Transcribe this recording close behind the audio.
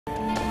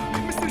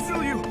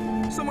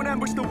Someone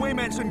ambushed the Wei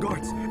Mansion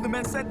guards. The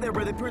men sent there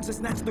by the prince to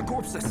snatch the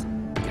corpses.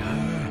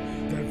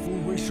 That fool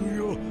Wei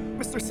Shuyo.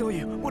 Mr.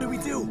 Silyu, what do we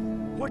do?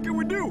 What can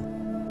we do?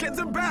 Get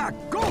them back!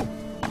 Go!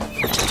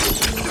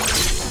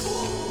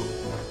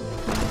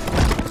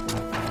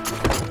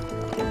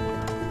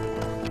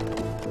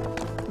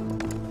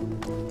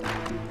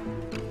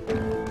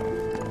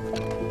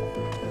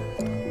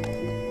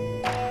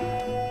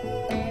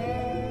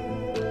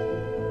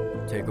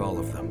 Take all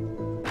of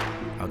them.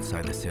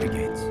 Outside the city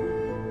gates.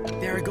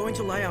 They are going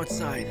to lie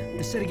outside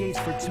The city gates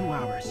for 2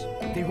 hours.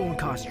 They won't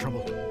cause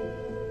trouble.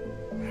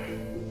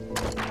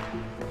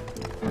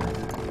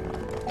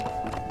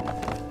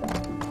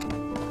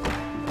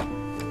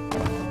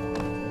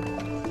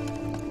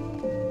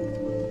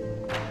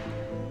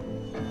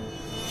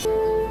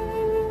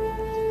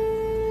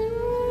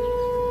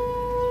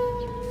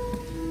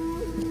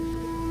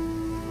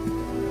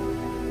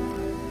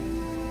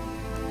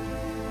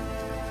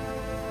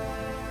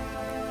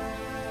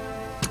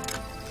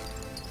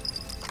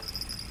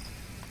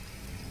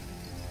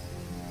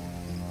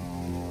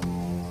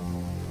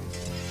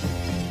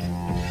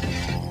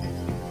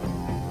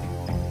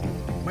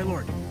 My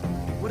lord,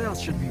 what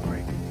else should we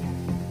bring?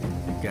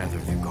 Gather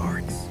the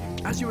guards.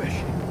 As you wish.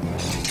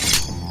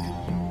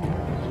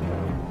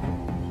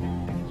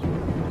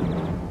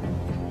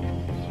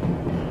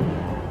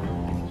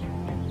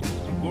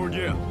 Lord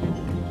Ye,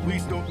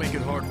 please don't make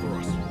it hard for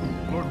us.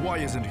 Lord Y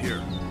isn't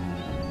here.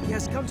 He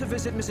has come to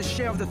visit Mrs.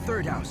 Xie of the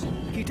Third House.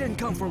 He didn't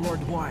come for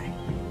Lord Y.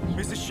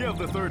 Mrs. Xie of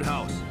the Third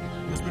House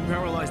has been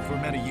paralyzed for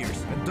many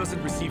years and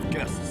doesn't receive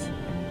guests.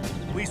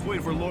 Please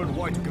wait for Lord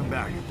Y to come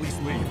back. Please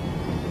leave.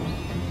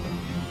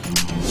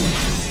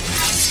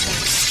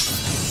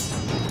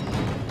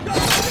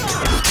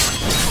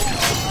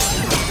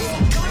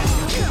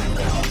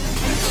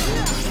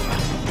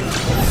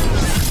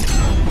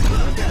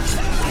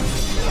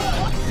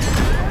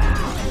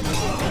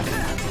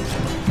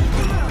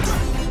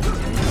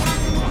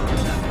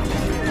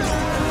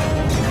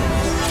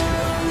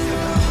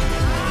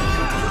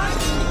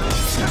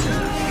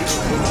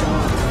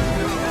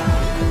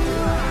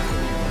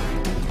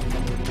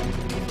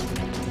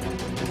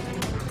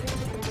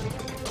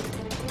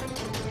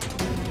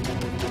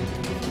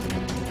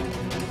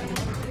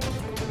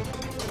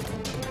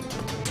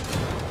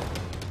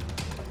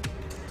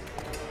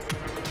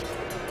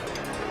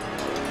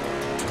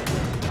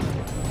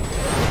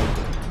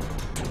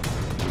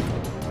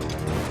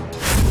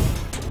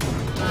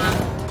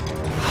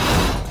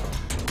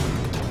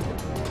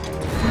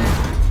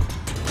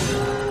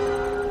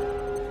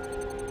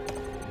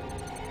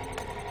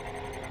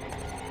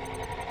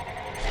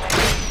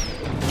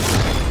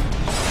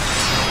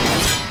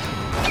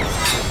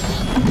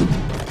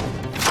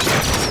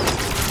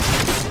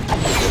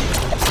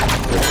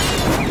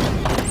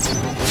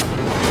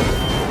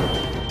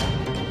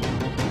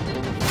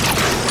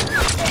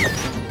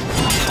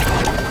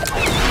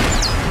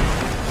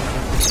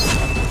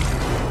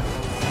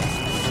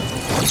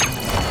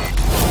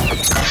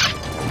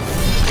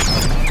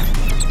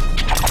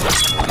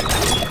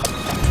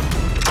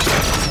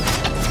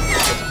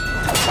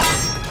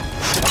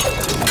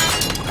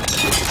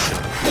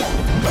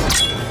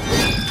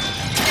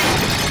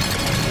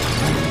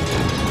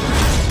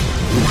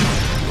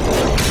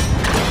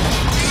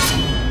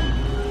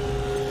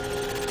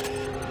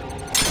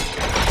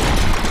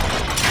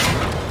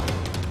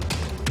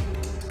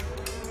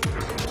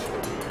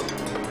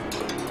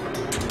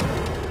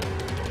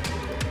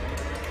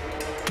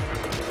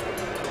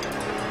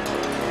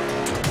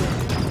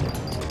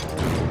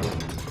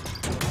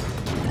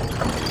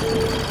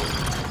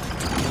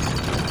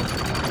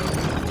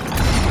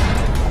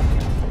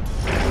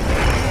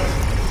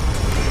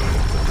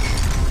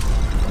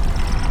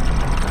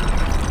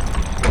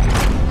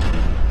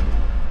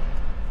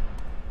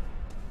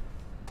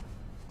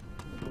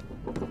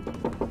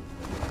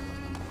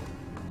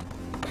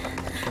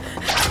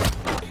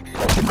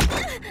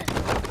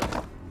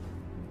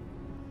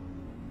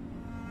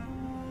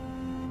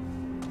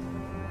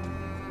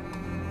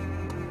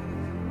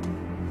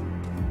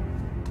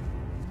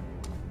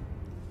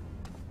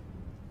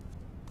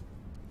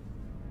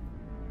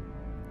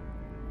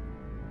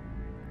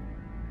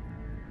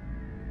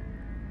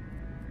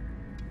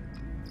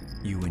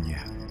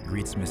 Yuenyue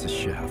greets Mrs.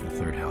 Xie of the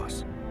Third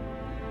House.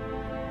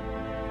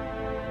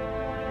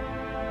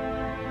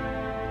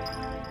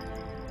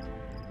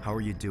 How are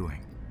you doing,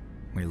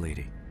 my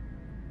lady?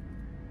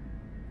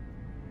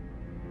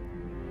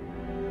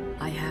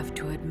 I have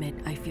to admit,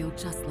 I feel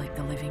just like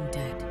the living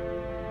dead.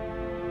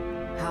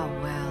 How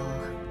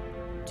well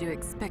do you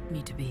expect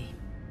me to be?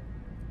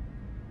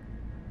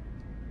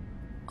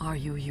 Are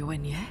you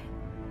Yuenyue?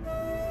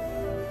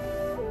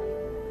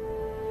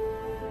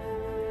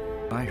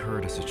 I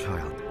heard as a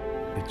child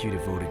that you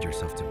devoted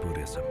yourself to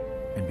Buddhism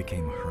and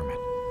became a hermit.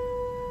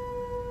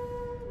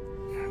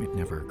 It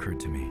never occurred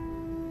to me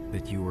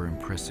that you were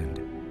imprisoned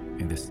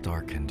in this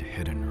dark and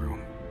hidden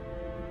room.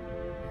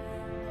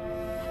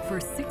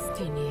 For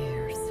 16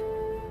 years,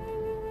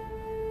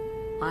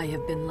 I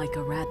have been like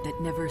a rat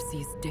that never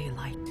sees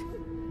daylight.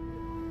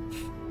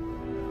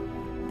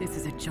 This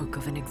is a joke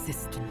of an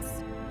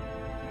existence.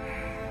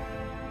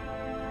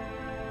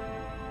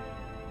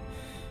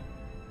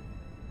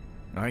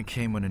 I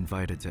came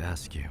uninvited to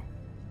ask you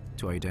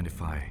to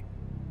identify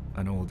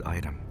an old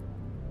item.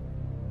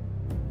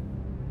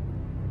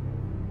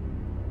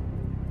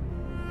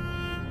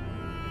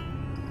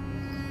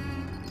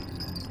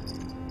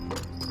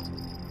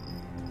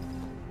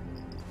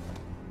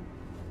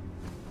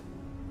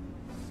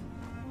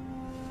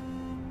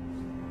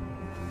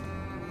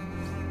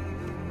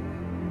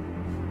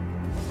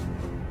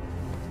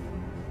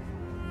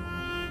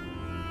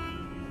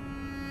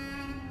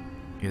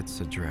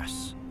 It's a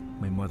dress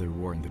my mother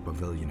wore in the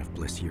Pavilion of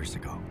Bliss years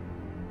ago.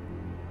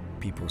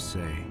 People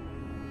say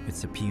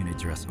it's a peony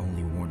dress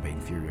only worn by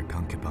inferior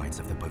concubines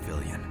of the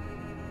Pavilion.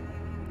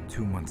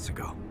 2 months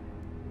ago,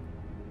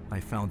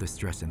 I found this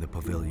dress in the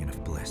Pavilion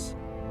of Bliss.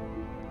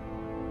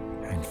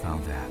 And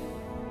found that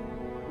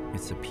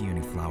it's a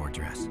peony flower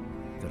dress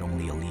that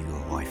only a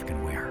legal wife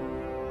can wear.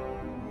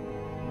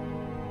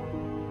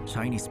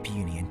 Chinese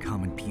peony and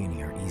common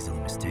peony are easily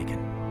mistaken.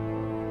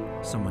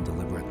 Someone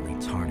deliberately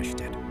tarnished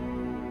it.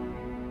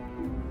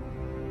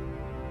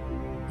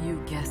 You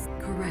guessed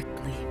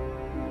correctly.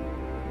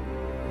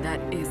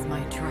 That is my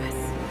dress.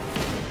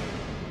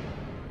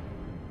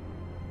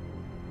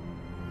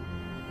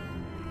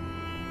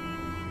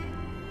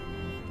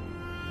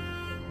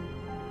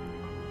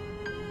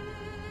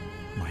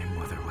 My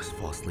mother was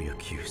falsely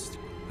accused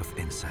of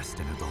incest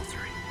and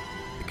adultery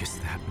because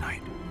that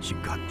night she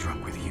got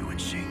drunk with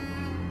Yuenyue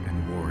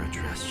and wore a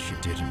dress she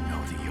didn't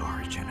know the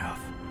origin of.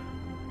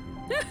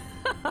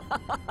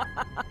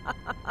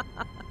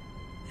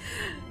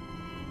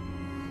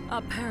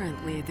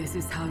 Apparently, this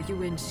is how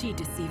Yuenyue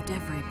deceived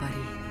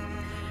everybody.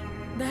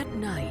 That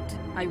night,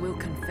 I will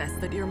confess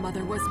that your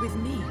mother was with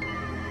me.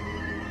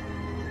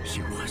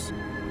 She was.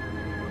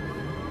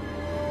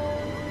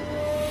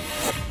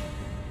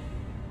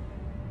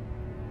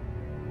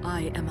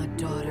 I am a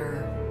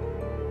daughter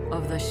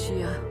of the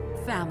Xia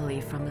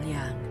family from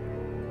Liang,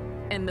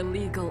 and the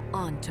legal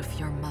aunt of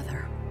your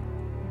mother.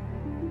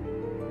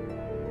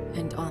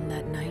 And on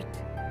that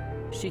night,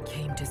 she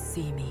came to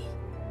see me.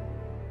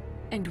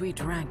 And we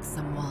drank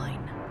some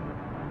wine.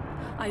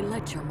 I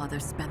let your mother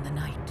spend the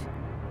night.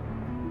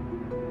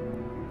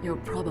 You're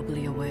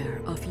probably aware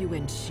of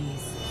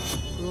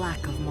Yuenyue's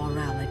lack of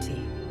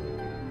morality.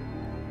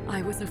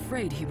 I was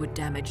afraid he would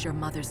damage your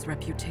mother's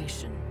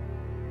reputation.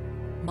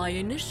 My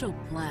initial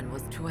plan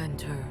was to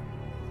enter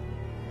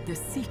the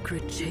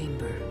secret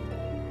chamber,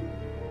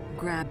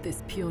 grab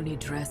this peony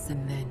dress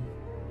and then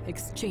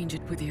exchange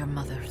it with your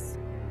mother's.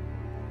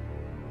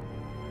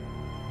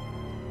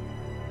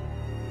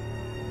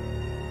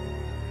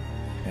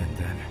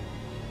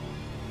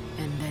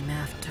 And then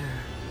after,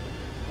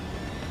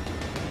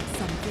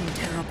 something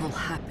terrible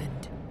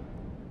happened.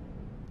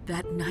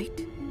 That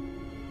night,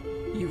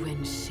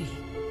 Yuenyue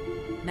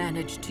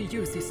managed to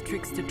use his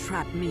tricks to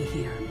trap me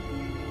here.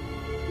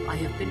 I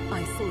have been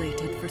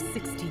isolated for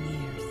 16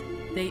 years.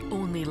 They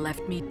only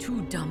left me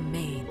 2 dumb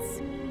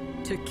maids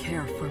to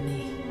care for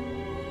me.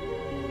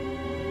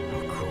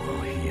 How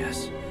cruel he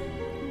is.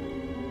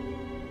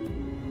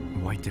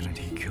 Why didn't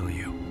he kill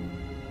you?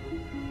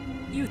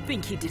 You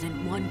think he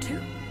didn't want to?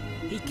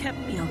 He kept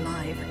me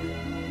alive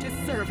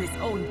to serve his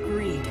own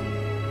greed.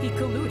 He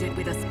colluded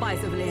with the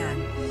spies of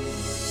Liang.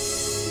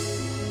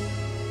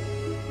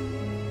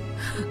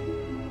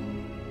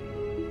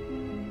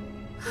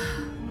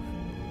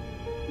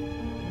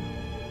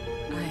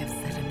 I have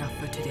said enough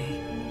for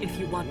today. If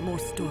you want more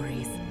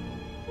stories,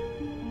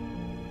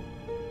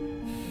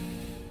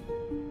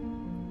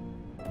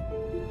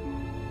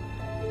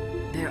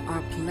 there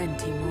are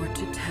plenty more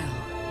to tell.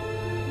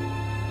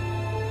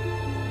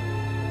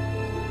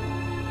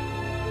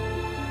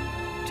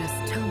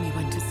 Just tell me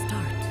when to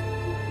start.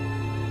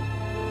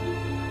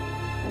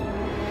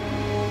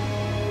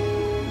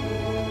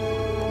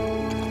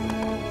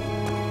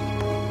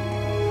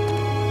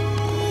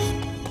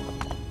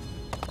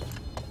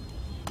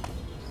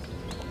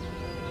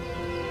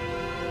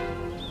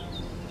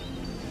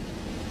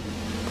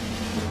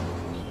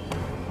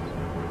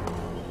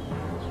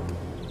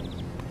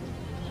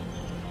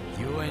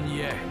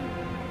 Yuenyue,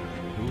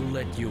 who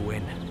let you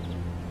in?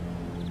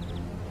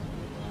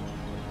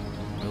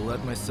 I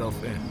let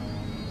myself in.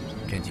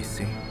 Can't you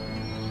see?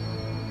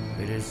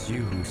 It is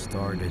you who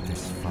started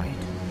this fight.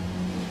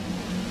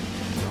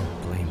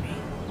 Don't blame me.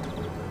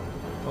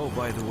 Oh,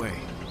 by the way,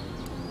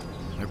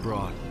 I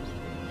brought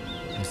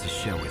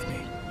Mrs. Xie with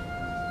me.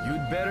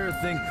 You'd better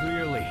think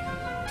clearly.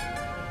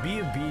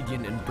 Be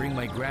obedient and bring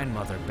my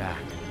grandmother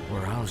back,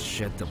 or I'll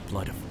shed the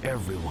blood of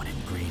everyone in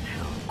Green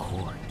Hill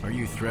Court. Are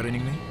you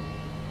threatening me?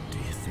 Do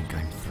you think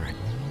I'm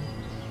threatening?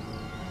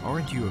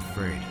 Aren't you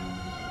afraid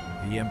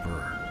the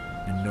Emperor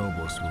and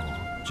nobles will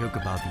joke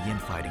about the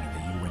infighting in the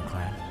Yuan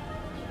clan?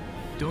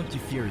 Don't you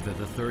fear that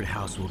the third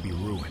house will be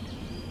ruined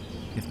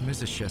if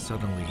Mrs. Xie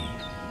suddenly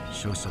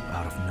shows up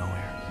out of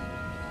nowhere?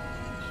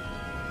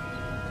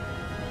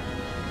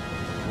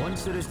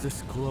 Once it is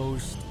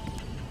disclosed,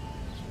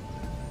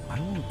 I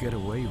won't get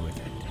away with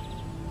it.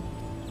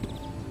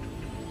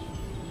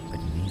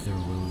 neither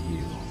will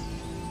you.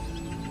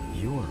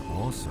 You are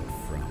also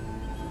from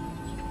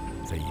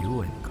the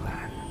Yuan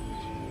clan.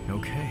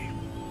 Okay.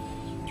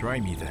 Try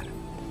me then.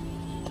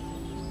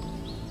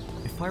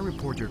 If I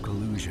report your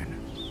collusion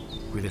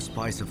with the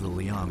spies of the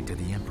Liang to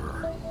the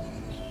Emperor,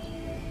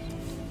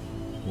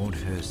 won't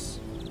His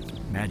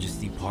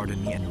Majesty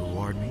pardon me and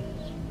reward me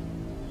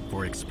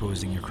for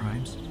exposing your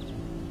crimes?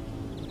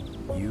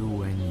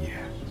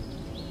 Yuenyue.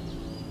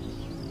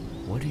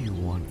 What do you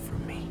want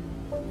from me?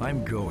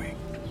 I'm going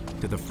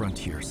to the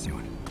frontier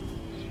soon.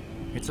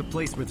 It's a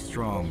place with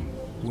strong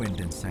wind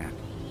and sand.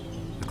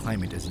 The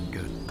climate isn't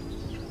good.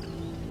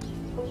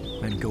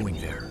 I'm going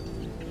there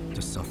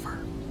to suffer.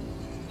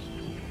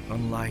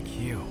 Unlike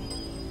you,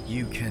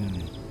 you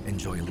can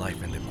enjoy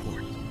life in the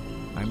court.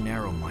 I'm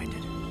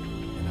narrow-minded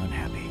and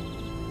unhappy.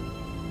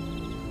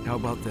 How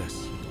about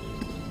this?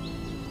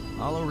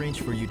 I'll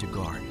arrange for you to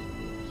guard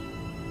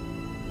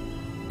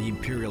the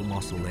Imperial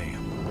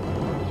Mausoleum,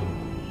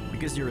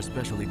 because you're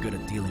especially good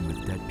at dealing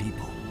with dead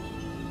people.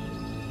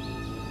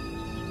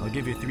 I'll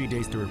give you 3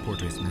 days to report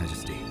to His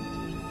Majesty.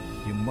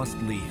 You must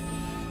leave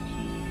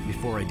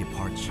before I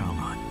depart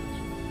Chang'an.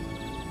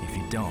 If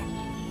you don't,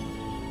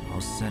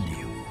 I'll send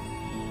you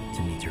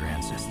to meet your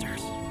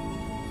ancestors.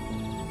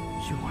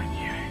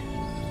 Yuenyue.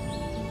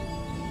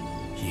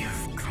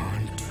 You've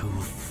gone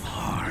too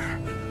far.